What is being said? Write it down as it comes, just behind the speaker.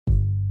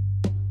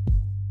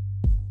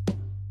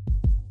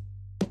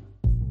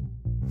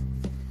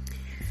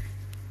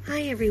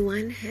Hi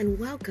everyone, and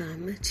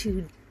welcome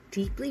to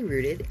Deeply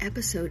Rooted,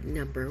 episode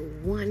number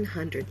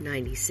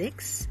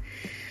 196.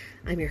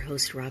 I'm your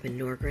host, Robin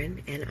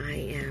Norgren, and I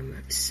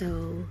am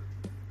so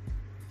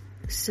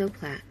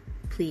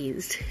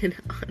pleased and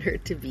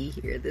honored to be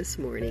here this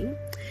morning.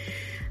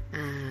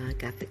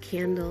 Got the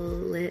candle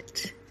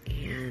lit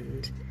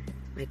and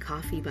my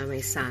coffee by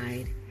my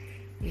side,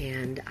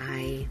 and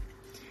I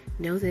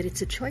know that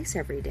it's a choice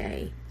every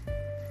day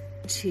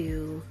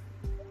to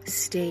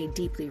stay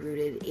deeply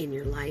rooted in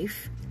your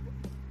life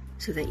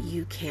so that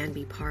you can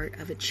be part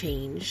of a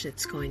change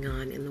that's going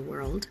on in the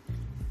world.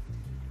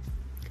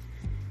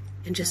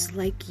 And just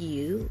like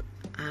you,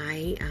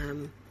 I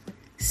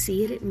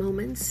see it at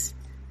moments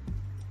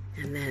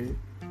and then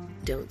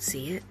don't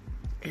see it,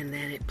 and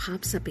then it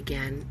pops up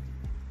again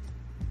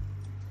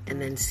and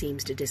then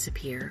seems to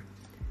disappear.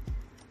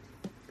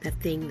 That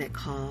thing that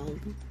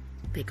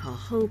they call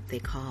hope, they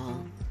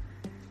call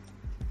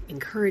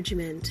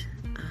encouragement,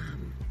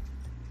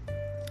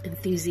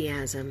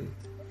 enthusiasm.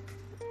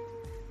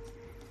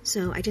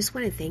 So I just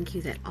want to thank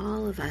you that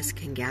all of us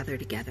can gather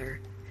together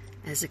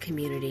as a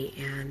community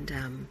and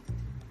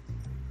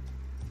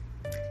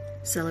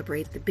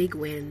celebrate the big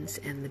wins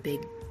and the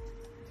big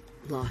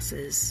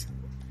losses,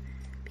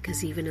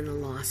 because even in the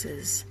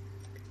losses,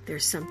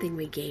 there's something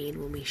we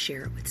gain when we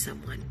share it with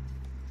someone.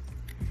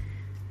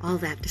 All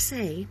that to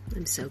say,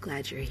 I'm so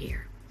glad you're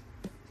here.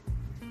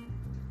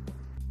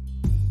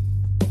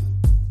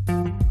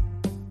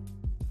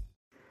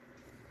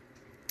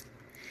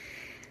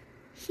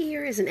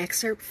 Here is an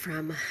excerpt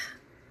from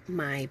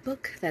my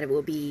book that I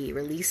will be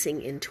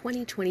releasing in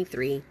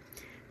 2023,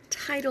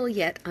 title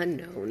yet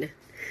unknown,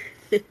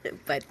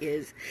 but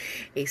is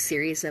a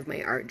series of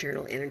my art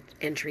journal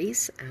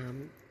entries.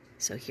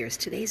 So here's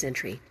today's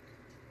entry.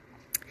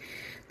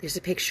 There's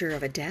a picture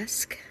of a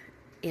desk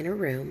in a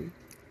room,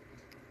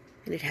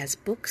 and it has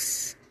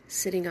books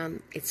sitting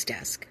on its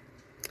desk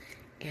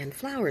and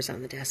flowers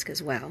on the desk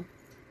as well.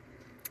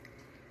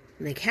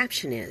 And the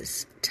caption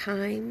is,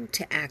 "Time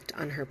to act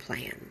on her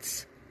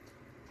plans."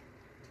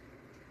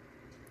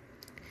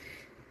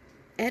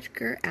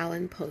 Edgar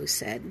Allan Poe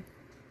said,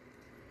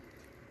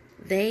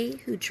 "They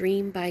who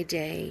dream by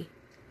day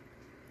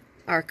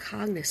are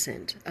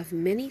cognizant of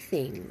many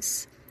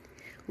things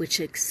which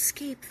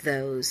escape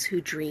those who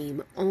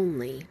dream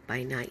only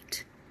by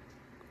night."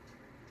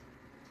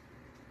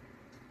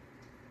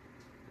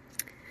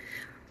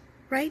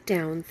 Write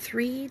down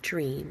 3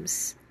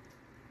 dreams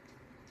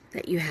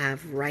that you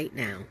have right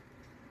now.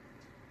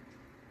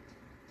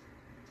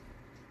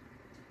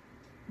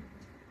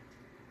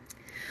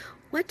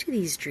 What do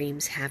these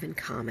dreams have in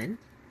common?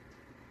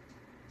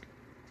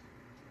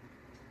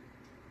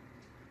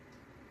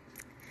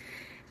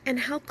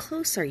 And how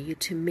close are you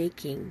to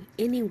making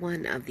any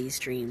one of these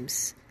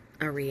dreams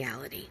a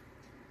reality?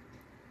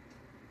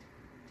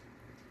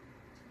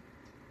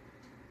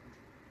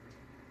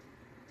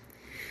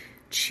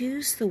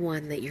 Choose the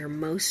one that you're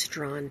most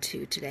drawn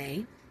to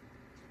today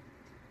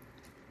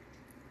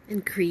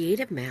and create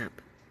a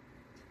map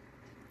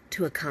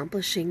to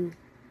accomplishing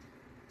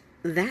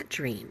that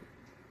dream,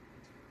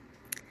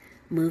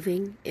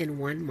 moving in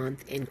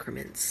 1-month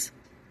increments.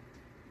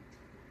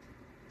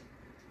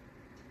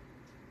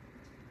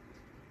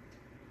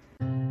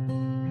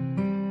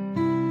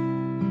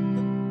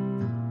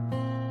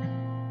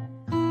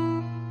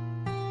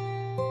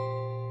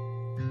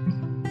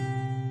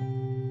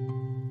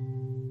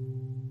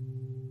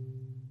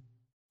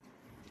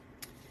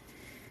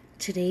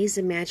 Today's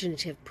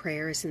imaginative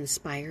prayer is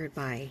inspired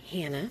by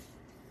Hannah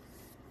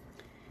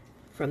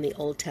from the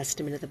Old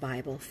Testament of the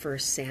Bible,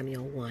 1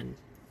 Samuel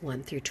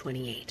 1 through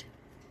 28.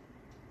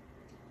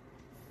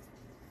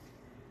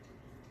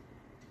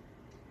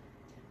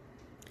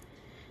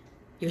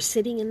 You're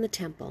sitting in the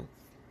temple.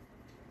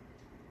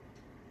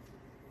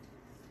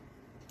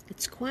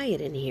 It's quiet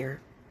in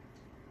here,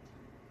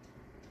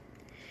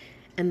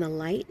 and the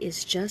light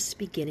is just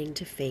beginning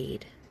to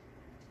fade.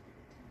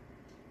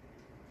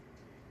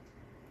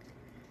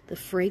 The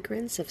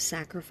fragrance of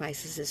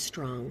sacrifices is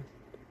strong.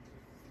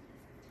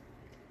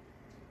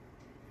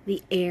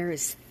 The air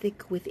is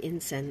thick with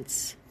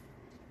incense.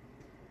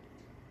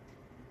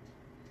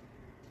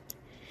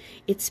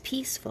 It's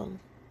peaceful,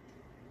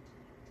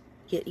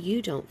 yet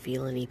you don't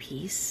feel any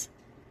peace.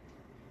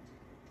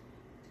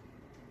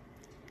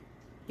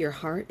 Your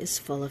heart is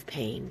full of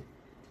pain.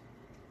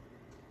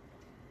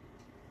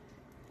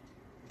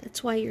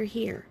 That's why you're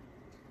here.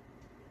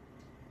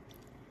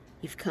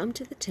 You've come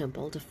to the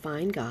temple to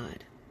find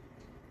God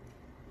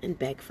and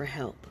beg for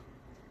help.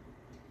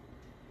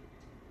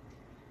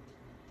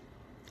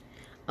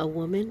 A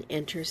woman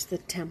enters the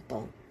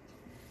temple.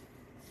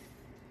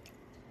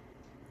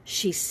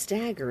 She's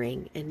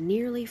staggering and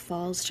nearly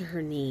falls to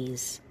her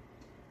knees.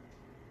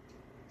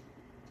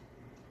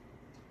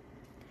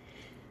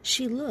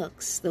 She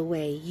looks the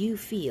way you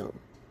feel.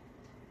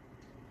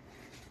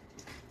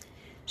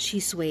 She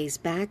sways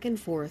back and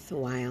forth a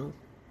while,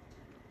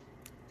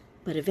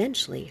 but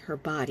eventually her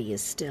body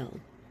is still.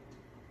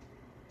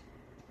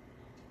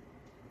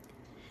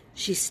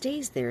 She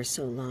stays there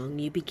so long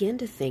you begin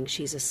to think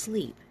she's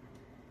asleep,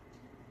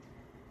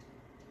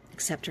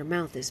 except her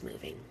mouth is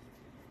moving.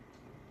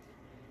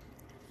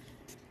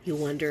 You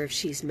wonder if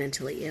she's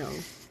mentally ill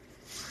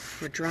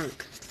or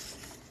drunk.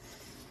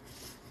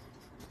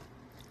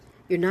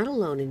 You're not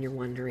alone in your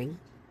wondering.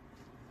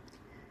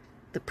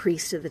 The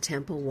priest of the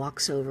temple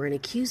walks over and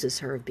accuses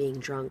her of being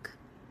drunk.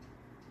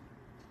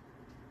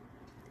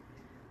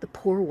 The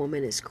poor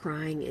woman is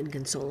crying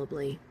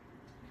inconsolably.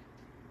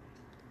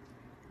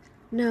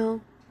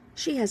 No,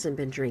 she hasn't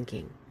been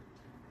drinking.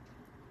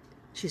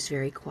 She's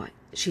very quiet.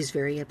 She's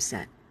very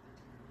upset.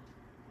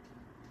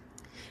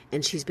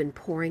 And she's been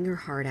pouring her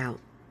heart out,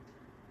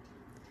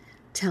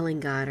 telling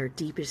God her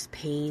deepest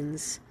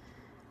pains,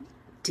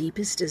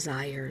 deepest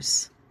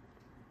desires.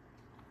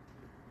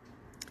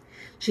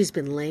 She's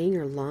been laying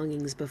her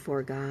longings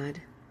before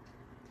God,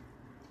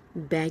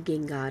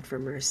 begging God for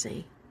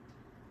mercy,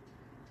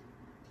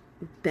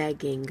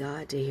 begging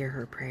God to hear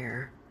her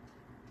prayer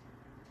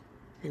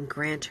and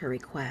grant her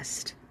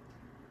request.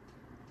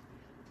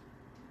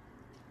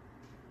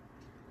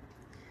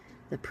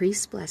 The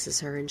priest blesses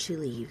her and she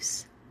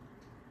leaves.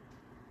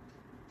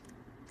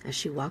 As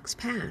she walks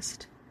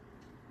past,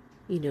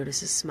 you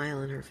notice a smile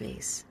on her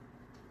face.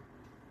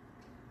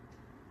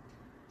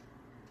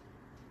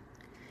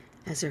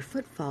 As her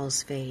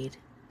footfalls fade,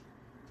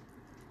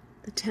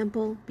 the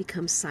temple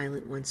becomes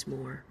silent once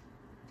more.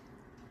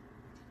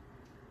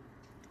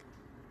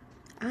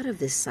 Out of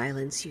this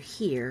silence you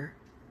hear,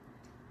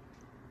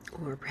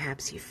 or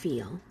perhaps you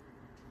feel,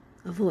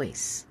 a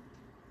voice.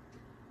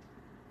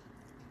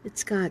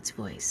 It's God's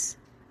voice.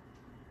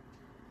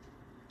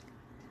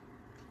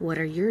 What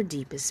are your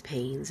deepest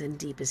pains and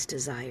deepest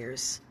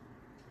desires?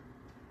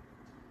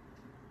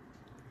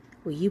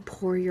 Will you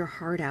pour your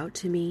heart out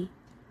to me,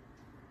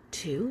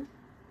 too?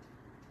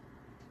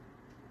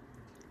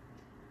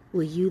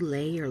 Will you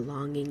lay your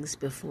longings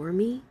before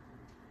me?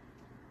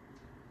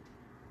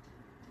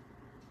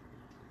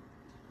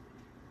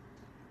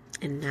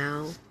 And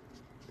now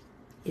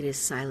it is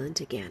silent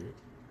again.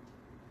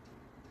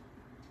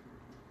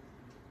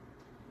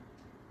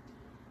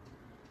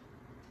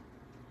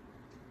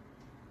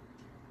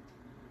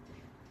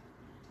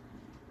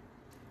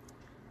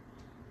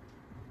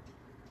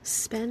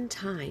 Spend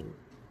time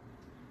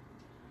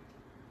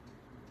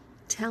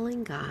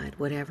telling God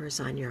whatever's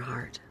on your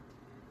heart.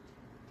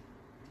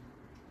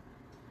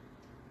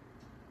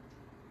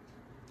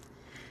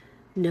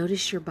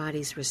 Notice your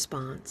body's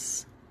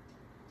response.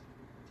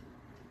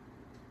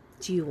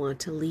 Do you want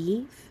to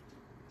leave,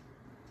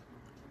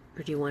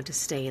 or do you want to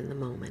stay in the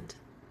moment?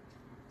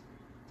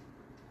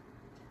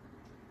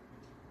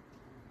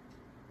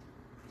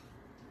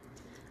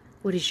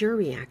 What is your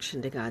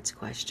reaction to God's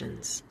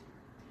questions?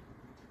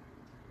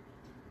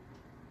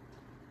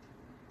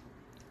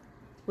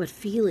 What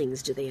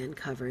feelings do they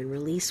uncover and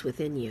release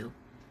within you?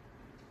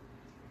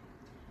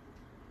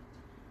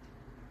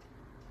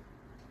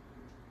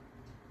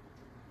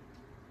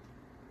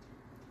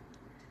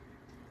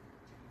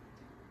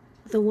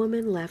 The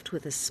woman left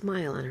with a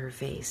smile on her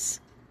face.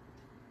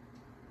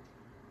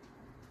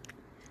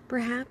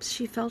 Perhaps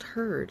she felt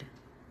heard,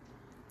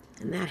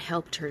 and that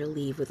helped her to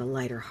leave with a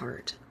lighter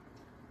heart.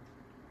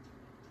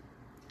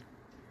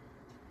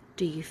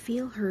 Do you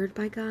feel heard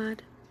by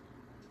God?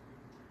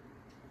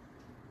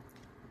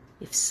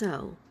 If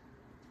so,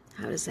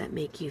 how does that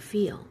make you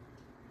feel?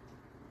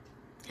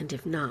 And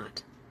if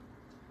not,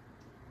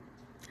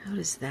 how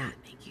does that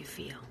make you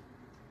feel?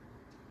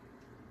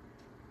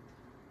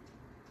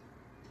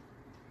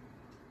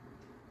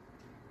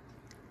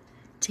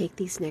 Take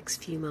these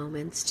next few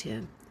moments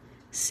to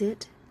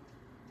sit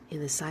in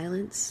the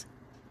silence,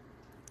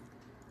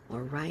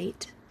 or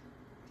write,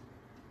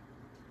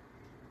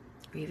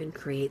 or even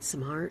create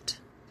some art,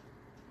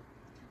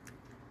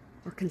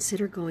 or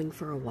consider going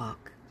for a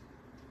walk.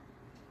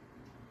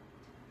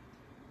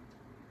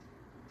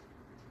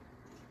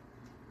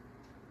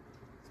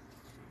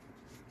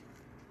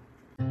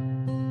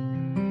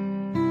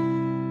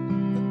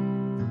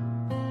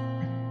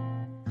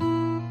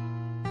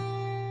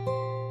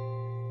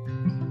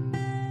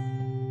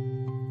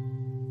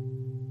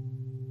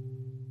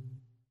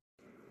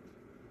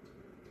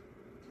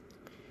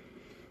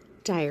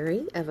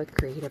 Diary of a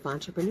Creative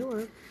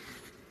Entrepreneur.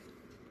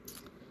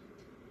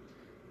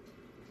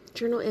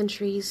 Journal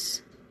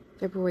entries,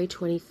 February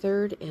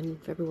 23rd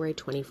and February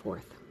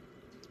 24th.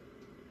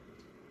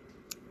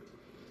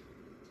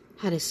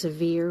 Had a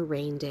severe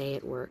rain day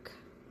at work.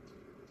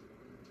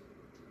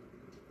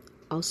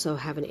 Also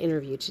have an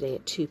interview today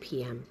at 2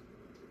 p.m.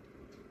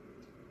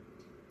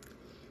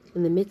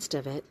 In the midst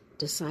of it,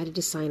 decided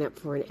to sign up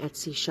for an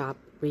Etsy shop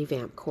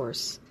revamp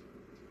course.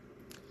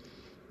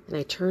 And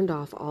I turned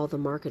off all the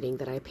marketing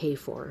that I pay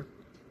for.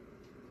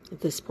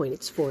 At this point,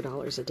 it's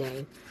 $4 a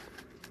day.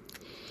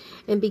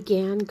 And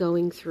began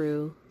going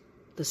through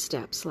the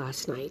steps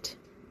last night.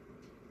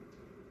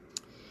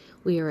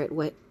 We are at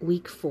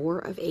week 4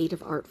 of 8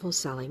 of Artful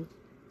Selling.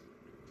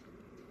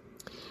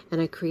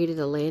 And I created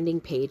a landing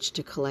page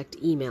to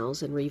collect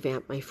emails and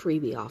revamp my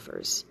freebie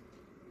offers.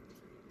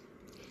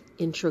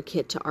 intro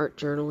kit to art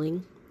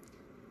journaling,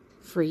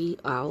 free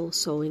owl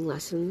sewing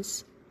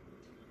lessons,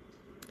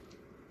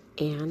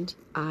 and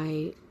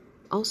I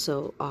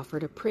also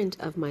offered a print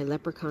of my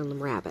leprechaun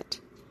rabbit.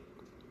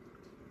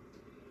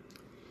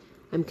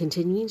 I'm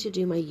continuing to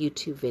do my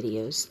YouTube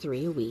videos,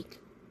 3 a week.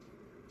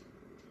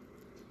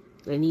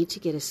 I need to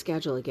get a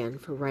schedule again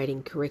for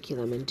writing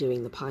curriculum and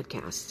doing the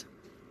podcast.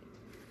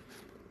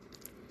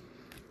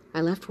 I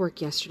left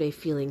work yesterday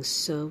feeling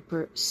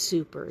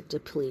super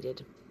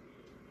depleted.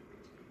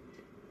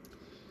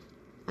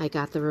 I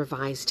got the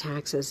revised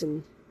taxes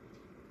and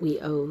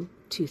we owe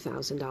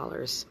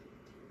 $2,000.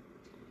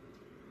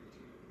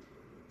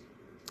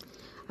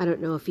 I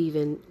don't know if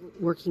even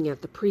working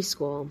at the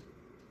preschool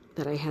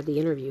that I had the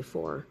interview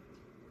for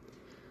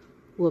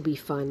will be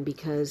fun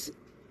because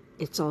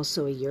it's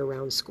also a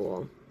year-round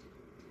school.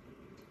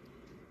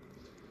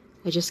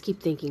 I just keep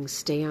thinking,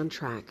 stay on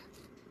track.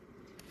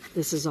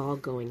 This is all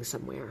going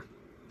somewhere.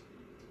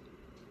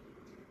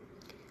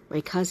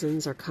 My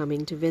cousins are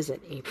coming to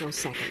visit April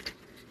 2nd.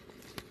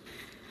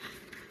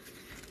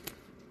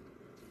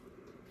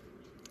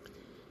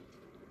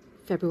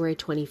 February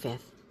 25th.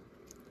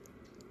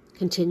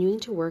 Continuing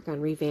to work on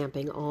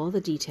revamping all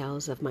the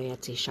details of my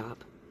Etsy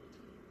shop.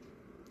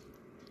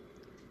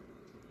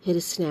 Hit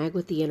a snag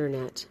with the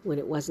internet when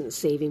it wasn't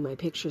saving my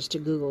pictures to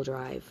Google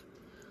Drive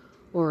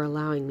or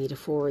allowing me to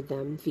forward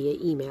them via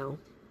email.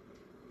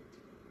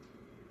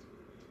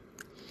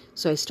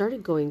 So I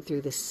started going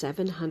through the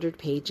 700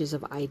 pages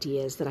of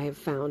ideas that I have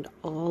found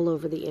all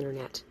over the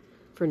internet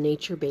for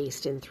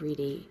nature-based and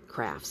 3D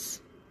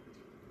crafts.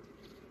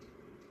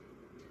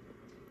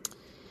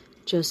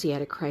 Josie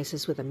had a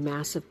crisis with a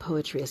massive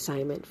poetry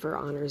assignment for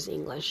honors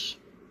English.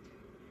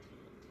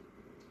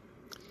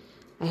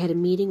 I had a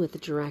meeting with the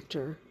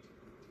director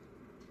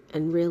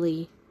and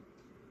really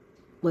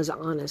was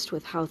honest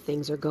with how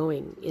things are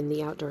going in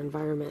the outdoor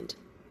environment.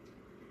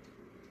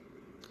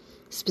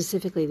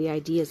 Specifically, the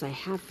ideas I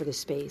have for the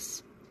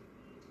space.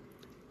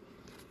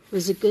 It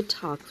was a good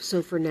talk,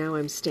 so for now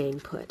I'm staying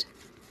put.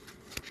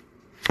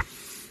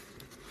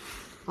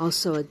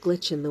 Also, a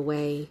glitch in the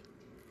way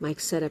Mike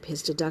set up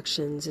his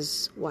deductions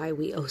is why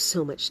we owe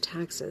so much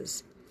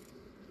taxes.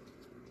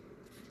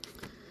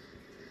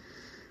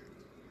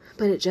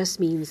 But it just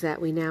means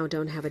that we now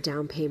don't have a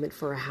down payment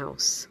for a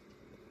house.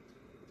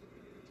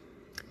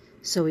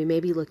 So we may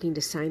be looking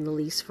to sign the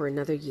lease for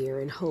another year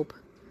and hope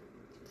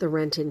the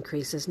rent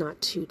increase is not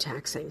too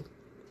taxing.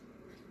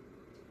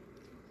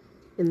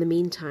 In the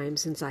meantime,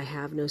 since I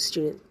have no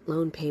student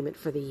loan payment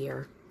for the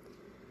year,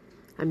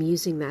 I'm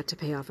using that to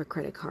pay off a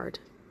credit card.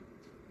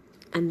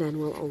 And then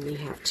we'll only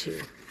have 2.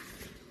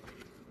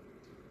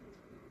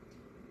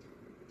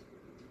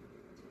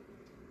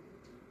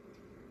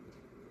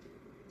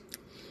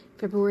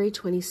 February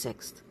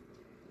 26th.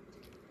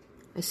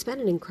 I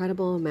spent an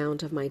incredible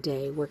amount of my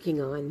day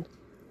working on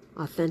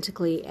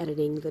authentically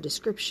editing the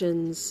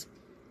descriptions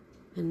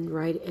and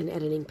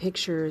editing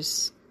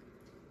pictures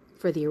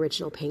for the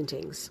original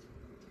paintings.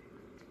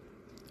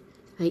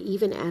 I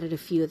even added a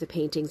few of the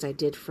paintings I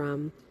did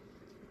from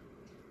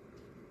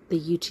the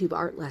YouTube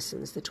art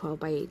lessons, the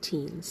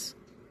 12x18s.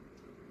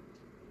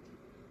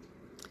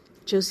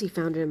 Josie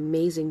found an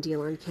amazing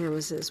deal on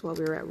canvases while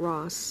we were at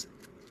Ross,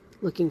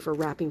 looking for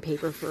wrapping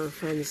paper for her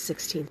friend's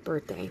 16th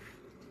birthday.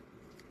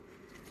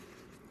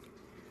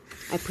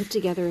 I put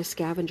together a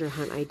scavenger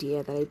hunt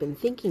idea that I'd been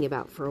thinking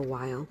about for a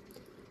while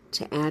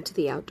to add to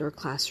the outdoor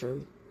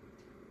classroom.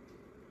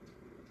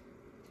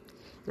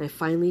 And I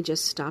finally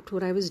just stopped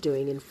what I was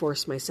doing and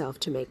forced myself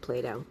to make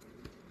Play-Doh.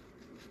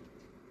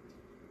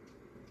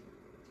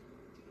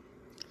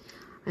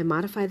 I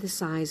modified the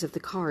size of the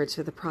cards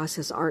for the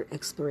process art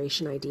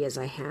exploration ideas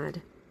I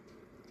had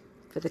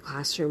for the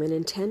classroom and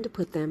intend to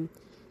put them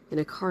in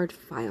a card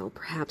file,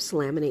 perhaps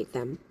laminate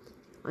them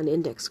on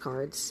index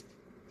cards,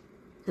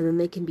 and then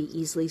they can be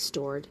easily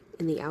stored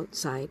in the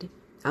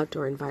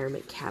outdoor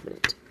environment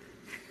cabinet.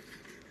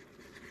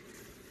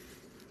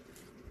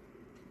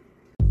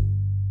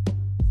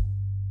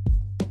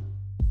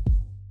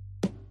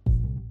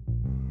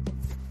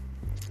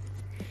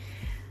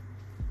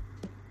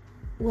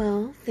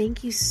 Well,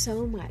 thank you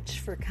so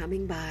much for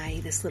coming by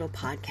this little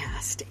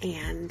podcast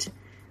and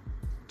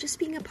just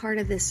being a part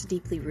of this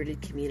deeply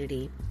rooted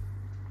community.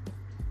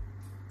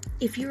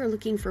 If you are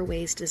looking for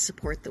ways to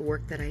support the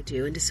work that I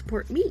do and to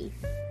support me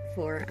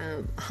for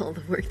all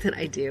the work that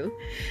I do,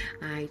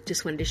 I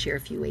just wanted to share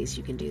a few ways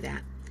you can do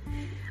that.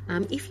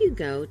 If you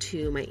go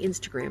to my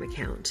Instagram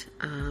account,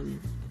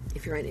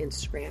 if you're on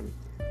Instagram,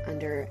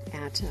 under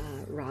at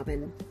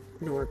Robin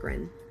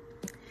Norgren,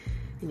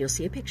 and you'll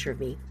see a picture of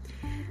me.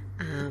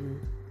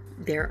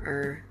 There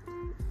are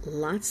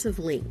lots of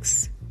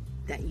links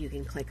that you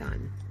can click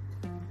on,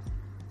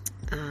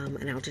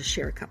 and I'll just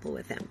share a couple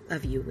of them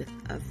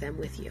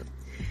with you.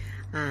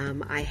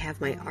 I have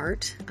my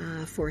art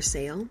for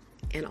sale,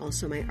 and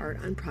also my art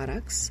on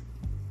products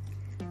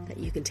that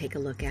you can take a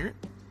look at.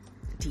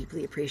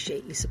 Deeply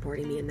appreciate you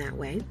supporting me in that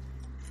way.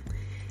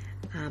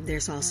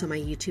 There's also my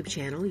YouTube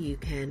channel. You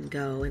can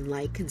go and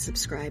like and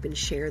subscribe and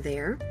share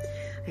there.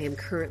 I am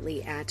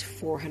currently at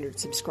 400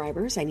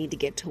 subscribers. I need to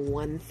get to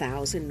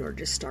 1,000 in order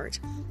to start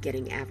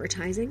getting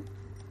advertising.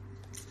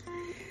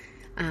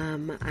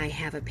 I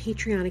have a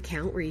Patreon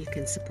account where you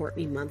can support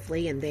me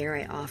monthly, and there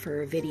I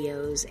offer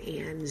videos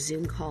and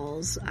Zoom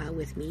calls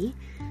with me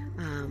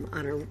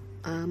on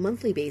a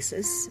monthly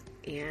basis,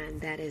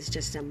 and that is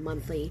just a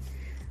monthly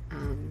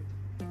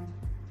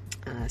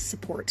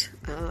support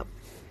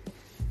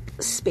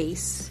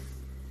space.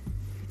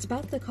 It's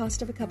about the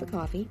cost of a cup of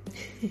coffee.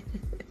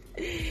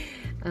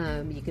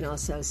 You can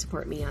also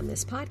support me on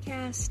this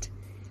podcast.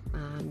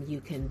 You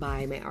can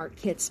buy my art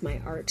kits, my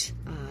art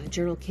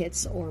journal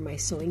kits, or my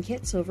sewing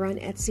kits over on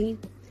Etsy.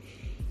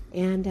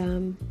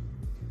 And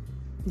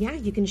yeah,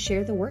 you can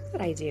share the work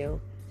that I do.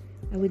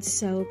 I would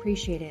so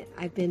appreciate it.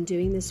 I've been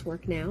doing this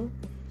work now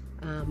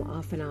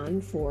off and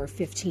on for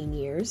 15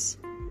 years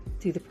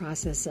through the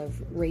process of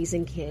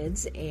raising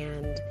kids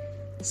and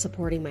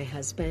supporting my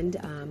husband,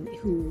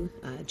 who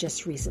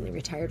just recently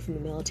retired from the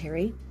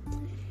military.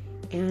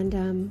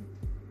 And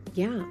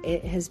yeah,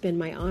 it has been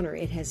my honor.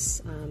 It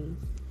has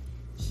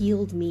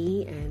healed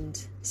me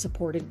and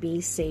supported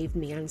me, saved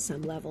me on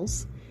some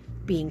levels,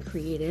 being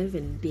creative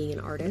and being an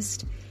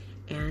artist.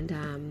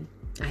 And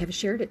I have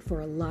shared it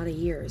for a lot of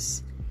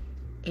years.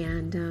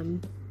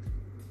 And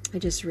I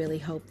just really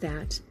hope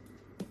that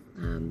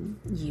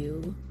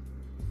you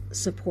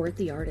support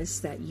the artists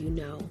that you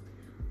know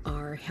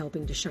are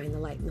helping to shine the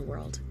light in the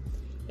world.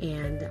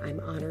 And I'm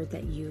honored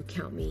that you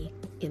count me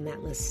in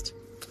that list.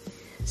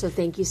 So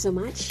thank you so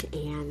much,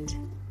 and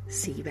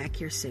see you back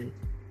here soon.